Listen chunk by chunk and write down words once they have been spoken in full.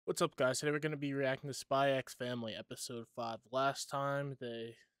What's up, guys? Today we're going to be reacting to Spy X Family episode 5. Last time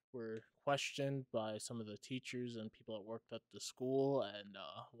they were questioned by some of the teachers and people that worked at the school, and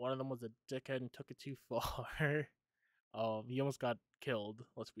one of them was a dickhead and took it too far. He almost got killed,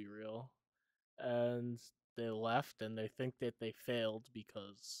 let's be real. And they left, and they think that they failed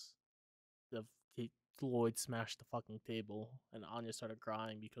because the Lloyd smashed the fucking table, and Anya started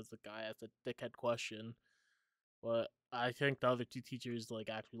crying because the guy asked a dickhead question. But I think the other two teachers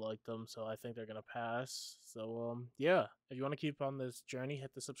actually like them, so I think they're gonna pass. So yeah, if you want to keep on this journey,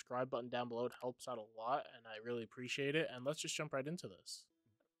 hit the subscribe button down below. It helps out a lot, and I really appreciate it. And let's just jump right into this.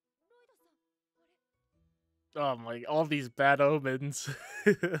 Oh my, all these bad omens.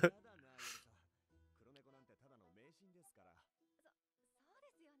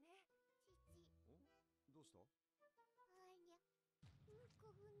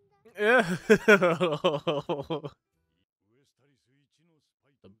 Yeah.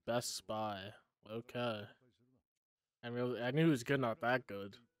 The best spy. Okay. I knew he was good, not that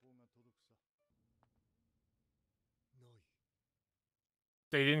good.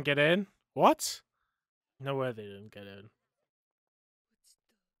 They didn't get in? What? No way they didn't get in.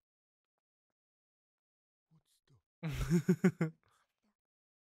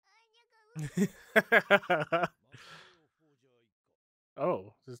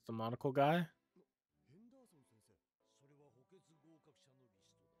 Oh, is this the monocle guy?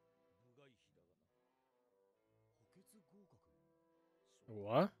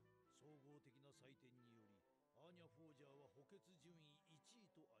 What?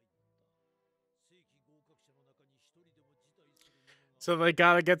 So they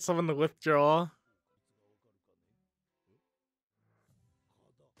gotta get someone to withdraw.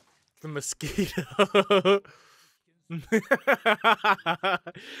 The mosquito.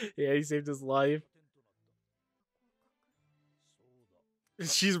 Yeah, he saved his life.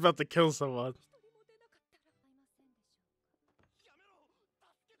 She's about to kill someone.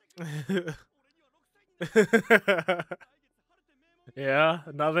 Yeah,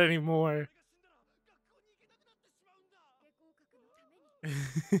 not anymore.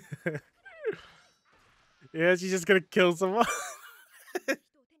 Yeah, she's just gonna kill someone.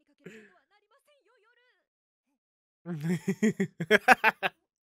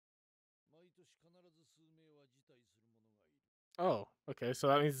 Oh, okay, so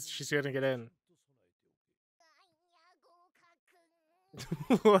that means she's gonna get in.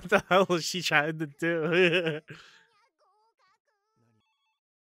 What the hell is she trying to do?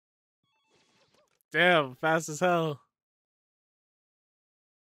 Damn, fast as hell.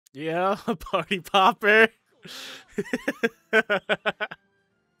 Yeah, party popper.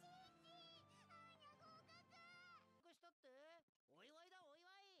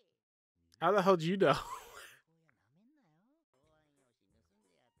 How the hell do you know?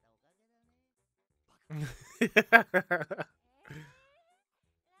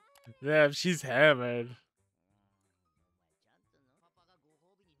 Damn, she's hammered.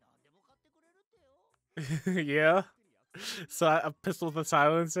 Yeah. So a pistol with a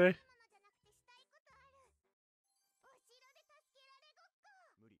silencer.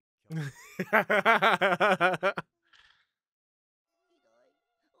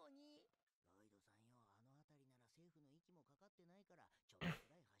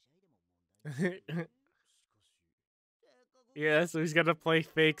 Yeah, so he's gonna play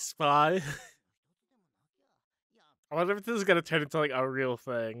fake spy. I wonder if this is gonna turn into a real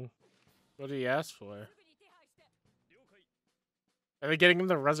thing. What did he ask for? Are they getting him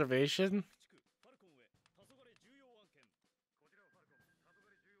the reservation?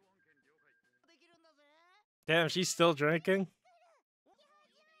 Damn, she's still drinking?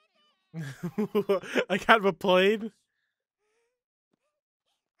 I got a plane.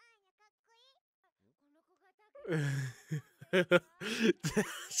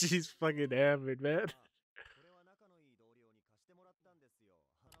 She's fucking hammered, man.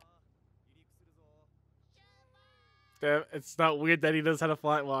 Damn, it's not weird that he knows how to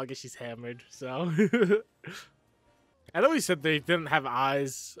fly. Well, I guess she's hammered, so. I know he said they didn't have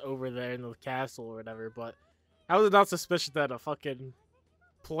eyes over there in the castle or whatever, but how is it not suspicious that a fucking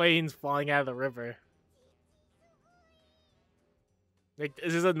plane's flying out of the river? Like,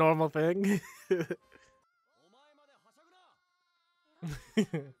 is this a normal thing?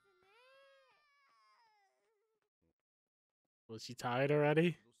 Was she tired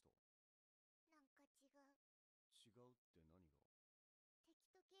already?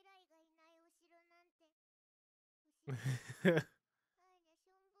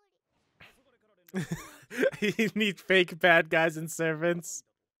 You need fake bad guys and servants.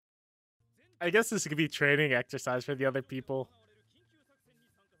 I guess this could be training exercise for the other people.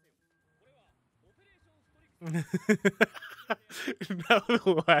 No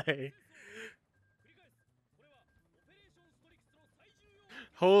way.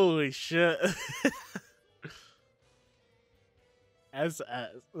 Holy shit. SS.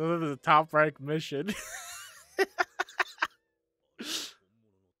 This is a top rank mission.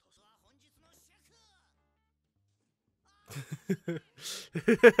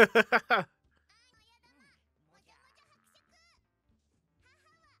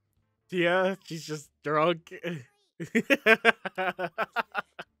 Yeah, she's just drunk.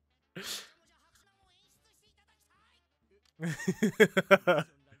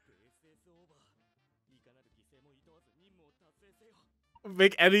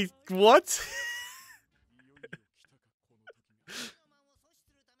 Make any what?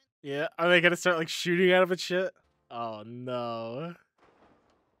 Yeah, are they gonna start like shooting at him and shit? Oh no.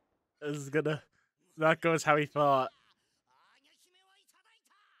 This is gonna not go as how he thought.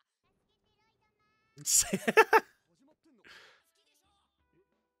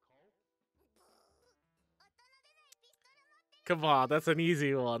 Come on, that's an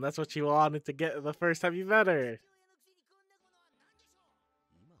easy one. That's what you wanted to get the first time you met her.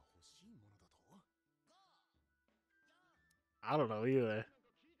 I don't know either.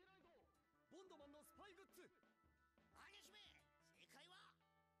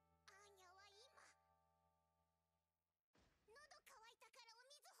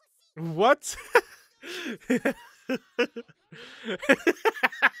 What?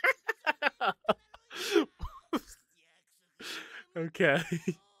 Okay.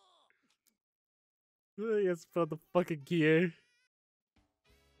 Let's put the fucking gear.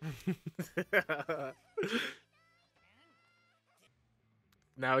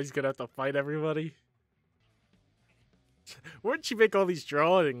 Now he's gonna have to fight everybody. Where'd she make all these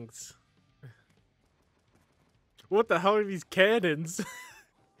drawings? What the hell are these cannons?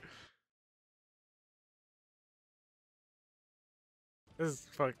 This is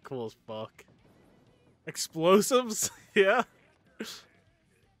fucking cool as fuck. Explosives? Yeah.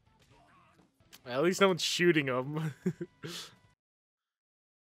 At least no one's shooting them. This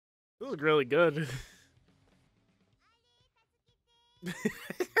is really good.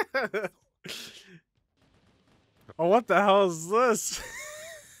 Oh, what the hell is this?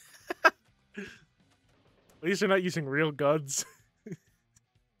 At least they're not using real guns.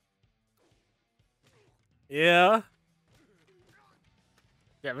 Yeah.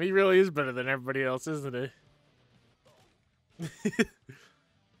 Yeah, he really is better than everybody else, isn't he?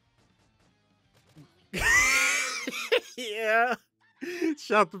 Yeah.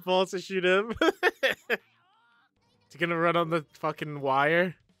 Shot the balls to shoot him. He's gonna run on the fucking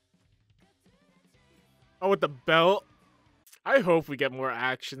wire. Oh, with the belt. I hope we get more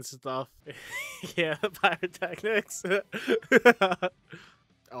action stuff. Yeah, pyrotechnics.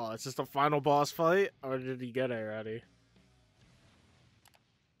 Oh, it's just a final boss fight? Or did he get it already?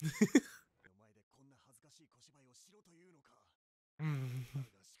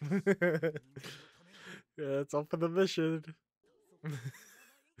 Yeah, it's all for the mission.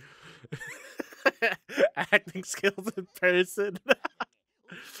 Acting skills in person.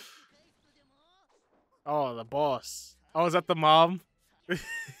 Oh, the boss. Oh, is that the mom?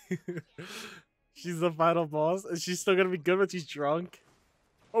 She's the final boss. Is she still gonna be good when she's drunk?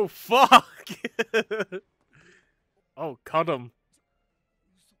 Oh, fuck! Oh, cut him.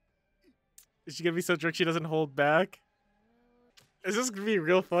 Is she gonna be so drunk she doesn't hold back? Is this gonna be a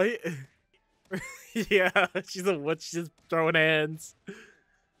real fight? Yeah, she's a witch. She's just throwing hands.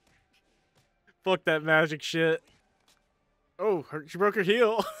 Fuck that magic shit. Oh, she broke her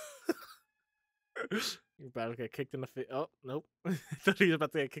heel. You're about to get kicked in the face. Oh, nope. I thought he was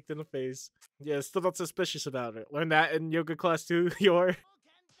about to get kicked in the face. Yeah, still not suspicious about it. Learn that in yoga class too, Yor.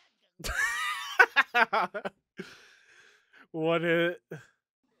 What hit?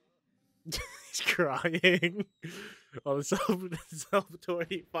 He's crying. Oh, the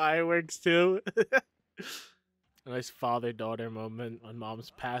celebratory fireworks too. A nice father-daughter moment when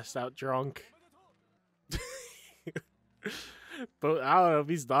mom's passed out drunk. But I don't know if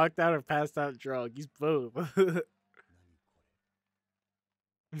he's knocked out or passed out drunk. He's both.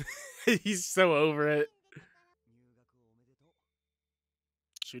 He's so over it.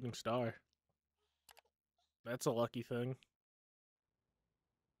 Shooting star. That's a lucky thing.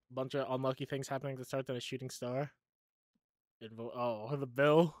 Bunch of unlucky things happening to start than a shooting star. Oh, the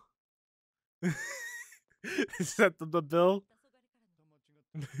bill. Is that the bill?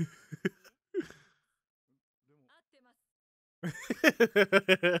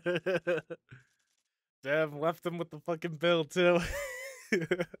 Damn, left him with the fucking bill too.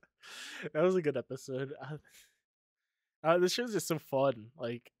 That was a good episode. This show's just so fun.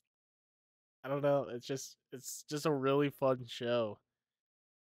 Like, I don't know. It's just a really fun show.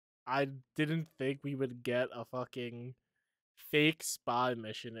 I didn't think we would get a fucking fake spy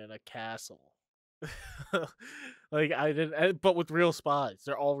mission in a castle. Like I didn't, but with real spies.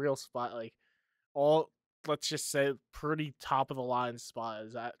 They're all real spy. Like all, let's just say, pretty top of the line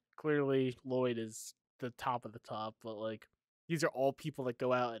spies. Clearly Lloyd is the top of the top, but like these are all people that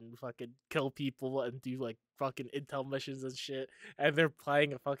go out and fucking kill people and do like fucking intel missions and shit, and they're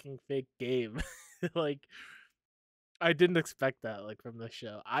playing a fucking fake game. Like I didn't expect that like from the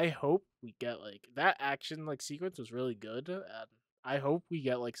show. I hope we get like that action like sequence was really good, and I hope we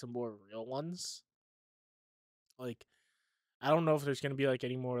get like some more real ones. Like I don't know if there's gonna be like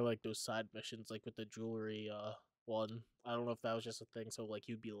any more like those side missions like with the jewelry one. I don't know if that was just a thing so like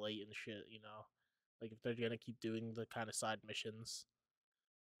you'd be late and shit, you know. Like if they're gonna keep doing the kind of side missions.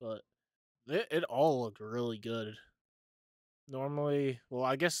 But it all looked really good. Normally, well,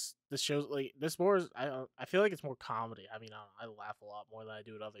 I guess this shows like this more. I feel like it's more comedy. I mean, I laugh a lot more than I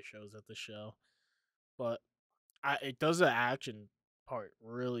do at other shows at the show, but it does the action part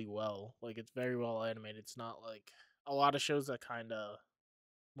really well. Like it's very well animated. It's not like a lot of shows that kind of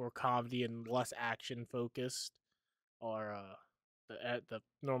more comedy and less action focused, or the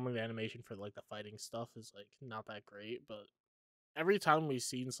normally the animation for like the fighting stuff is like not that great. But every time we've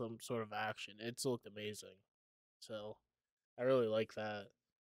seen some sort of action, it's looked amazing. So I really like that.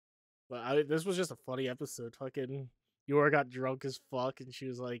 But this was just a funny episode. Fucking Yor got drunk as fuck, and she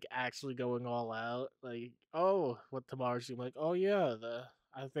was like actually going all out. Like, oh, what Tamara's doing? Like, oh yeah,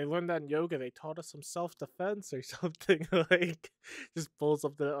 they learned that in yoga. They taught us some self defense or something. Like, just pulls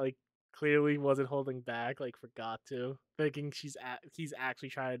up that like clearly wasn't holding back. Like, forgot to, thinking he's actually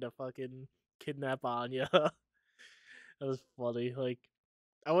trying to fucking kidnap Anya. That was funny. Like,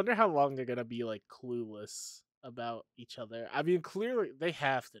 I wonder how long they're gonna be like clueless about each other. I mean, clearly they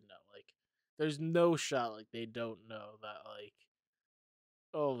have to know. Like, there's no shot like they don't know that like,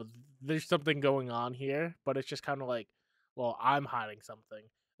 oh, there's something going on here. But it's just kind of like, well, I'm hiding something.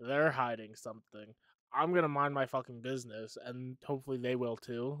 They're hiding something. I'm gonna mind my fucking business, and hopefully they will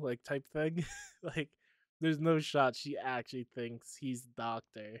too. Like type thing. Like, there's no shot she actually thinks he's the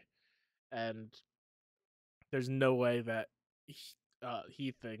doctor, and there's no way that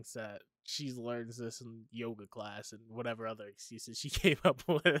he thinks that she learns this in yoga class and whatever other excuses she came up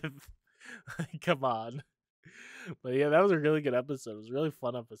with. Like, come on. But yeah, that was a really good episode. It was a really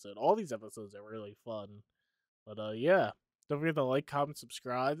fun episode. All these episodes are really fun. But yeah, don't forget to like, comment,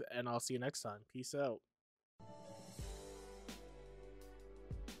 subscribe, and I'll see you next time. Peace out.